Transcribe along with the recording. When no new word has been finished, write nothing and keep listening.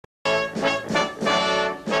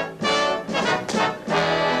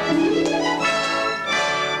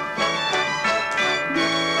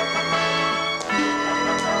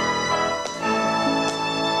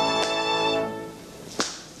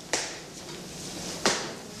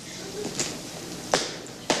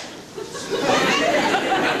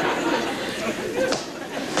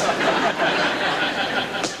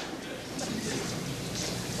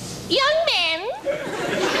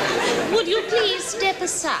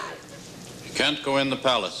You can't go in the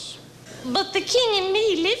palace. But the king and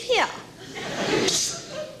me live here.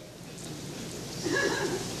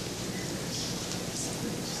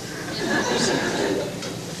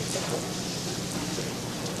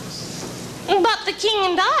 But the king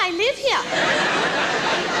and I live here.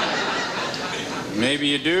 Maybe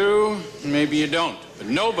you do, maybe you don't. But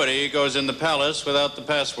nobody goes in the palace without the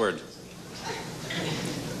password.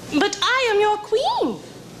 But I am your queen.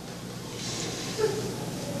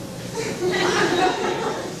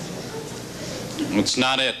 It's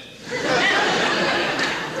not it.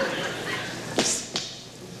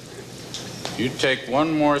 You take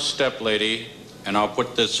one more step, lady, and I'll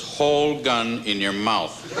put this whole gun in your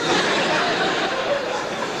mouth.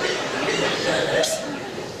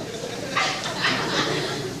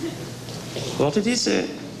 What did he say?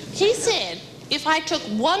 He said if I took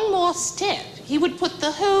one more step, he would put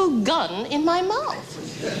the whole gun in my mouth.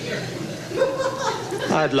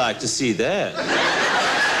 I'd like to see that.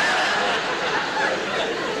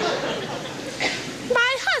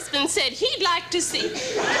 My husband said he'd like to see.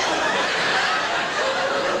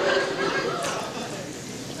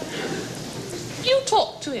 You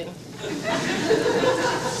talk to him.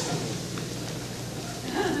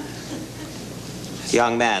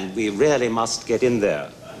 Young man, we really must get in there.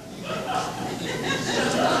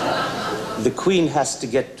 The queen has to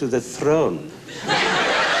get to the throne.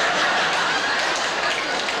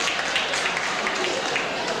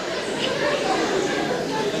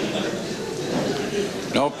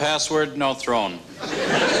 No password, no throne.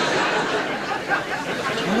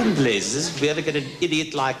 How in blazes we ever get an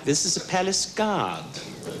idiot like this as a palace guard?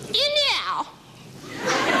 Anyhow,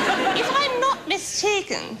 if I'm not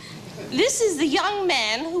mistaken, this is the young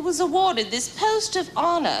man who was awarded this post of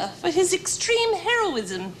honor for his extreme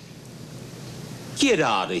heroism. Get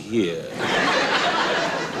out of here.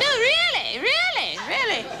 No, really.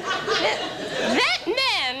 That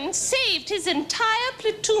man saved his entire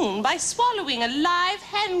platoon by swallowing a live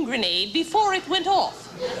hand grenade before it went off.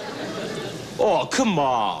 Oh, come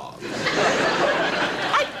on.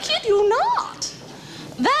 I kid you not.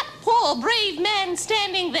 That poor brave man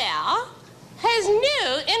standing there has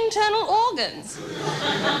no internal organs.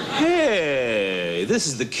 Hey, this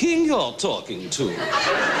is the king you're talking to.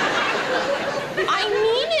 I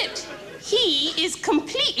mean it. He is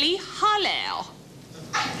completely hollow.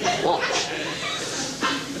 Watch.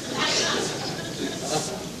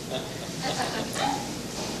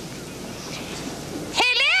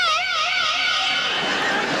 Hello?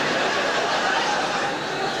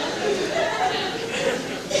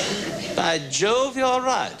 By Jove, you're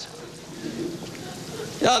right.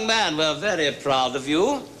 Young man, we're very proud of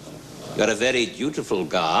you. You're a very dutiful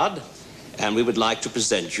guard, and we would like to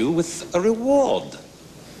present you with a reward.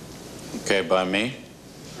 Okay, by me.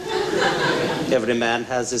 Every man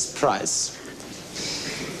has his price.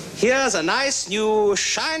 Here's a nice new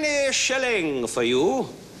shiny shilling for you.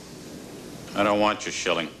 I don't want your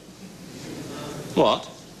shilling. What?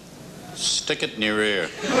 Stick it in your ear.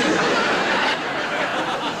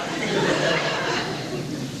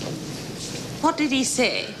 What did he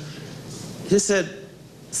say? He said,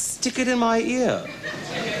 stick it in my ear.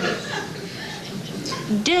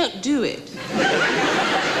 Don't do it.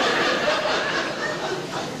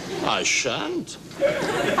 I shan't.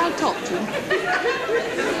 I'll talk to him.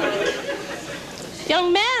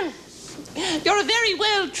 Young man, you're a very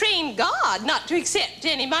well-trained guard not to accept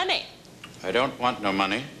any money. I don't want no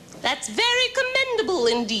money. That's very commendable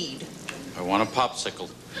indeed. I want a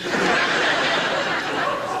popsicle.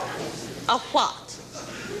 A what?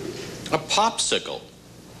 A popsicle.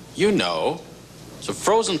 You know. It's a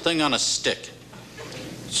frozen thing on a stick.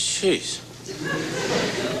 Jeez.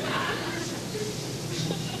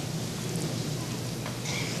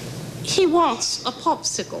 He wants a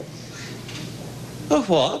popsicle. A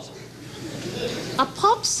what? A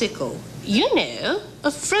popsicle. You know,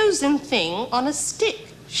 a frozen thing on a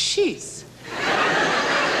stick. Sheath.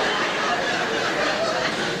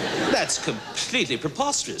 That's completely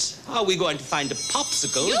preposterous. How are we going to find a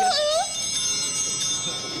popsicle?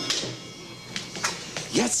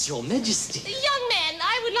 Yes, Your Majesty. Young man,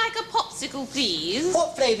 I would like a popsicle, please.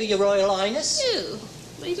 What flavour, Your Royal Highness? Oh,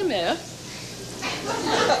 wait a minute.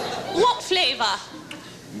 What flavour?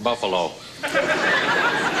 Buffalo.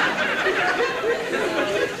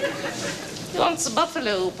 He wants a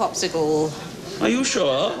buffalo popsicle. Are you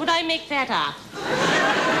sure? Would I make that up?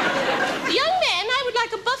 Young man, I would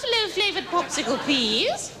like a buffalo-flavoured popsicle,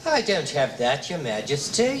 please. I don't have that, Your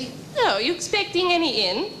Majesty. Oh, you expecting any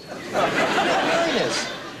in? Your Highness,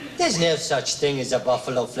 there's no such thing as a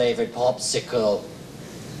buffalo-flavoured popsicle.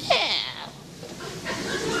 Yeah.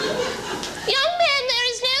 Young man, there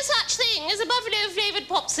is no such thing is a buffalo-flavored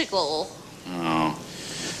popsicle? Oh.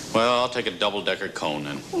 Well, I'll take a double-decker cone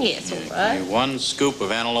then. Yes, all right. 1 scoop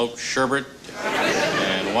of antelope sherbet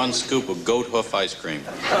and 1 scoop of goat hoof ice cream.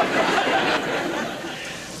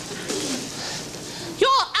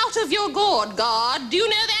 You're out of your gourd, God. Do you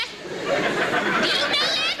know that? Do you know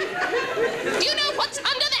that? Do you know what's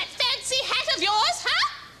under that fancy hat of yours, huh?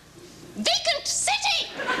 Vacant city!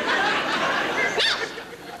 Now,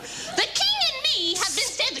 the king and me have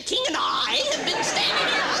been standing, the king and I have been standing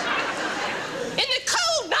here in the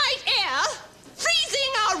cold night air,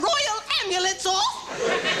 freezing our royal amulets off,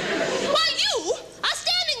 while you are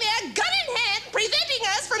standing there, gun in hand, preventing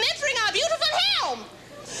us from entering our beautiful helm,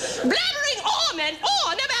 blabbering on and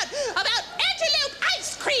on about antelope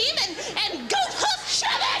ice cream and goat hoof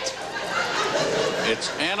sherbet. It's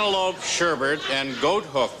antelope sherbet and goat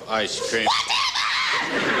hoof ice cream. Whatever!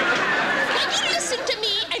 Now you listen to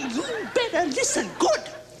me, and you better listen good.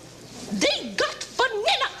 They got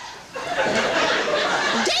vanilla.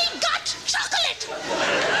 They got chocolate.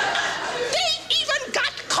 They even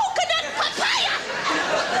got coconut papaya.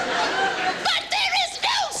 But there is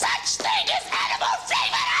no such thing as animal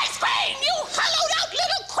flavored ice cream, you hollowed out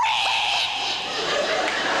little creep!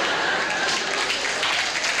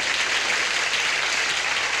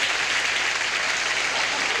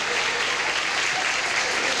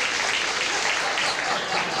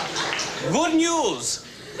 Good news.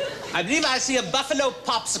 I believe I see a buffalo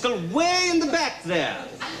popsicle way in the back there.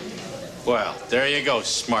 Well, there you go,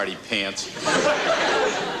 smarty pants.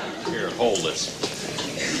 Here, hold this.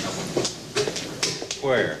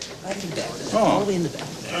 Where? Right in the back. Oh. All the way in the back.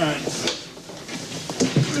 All right.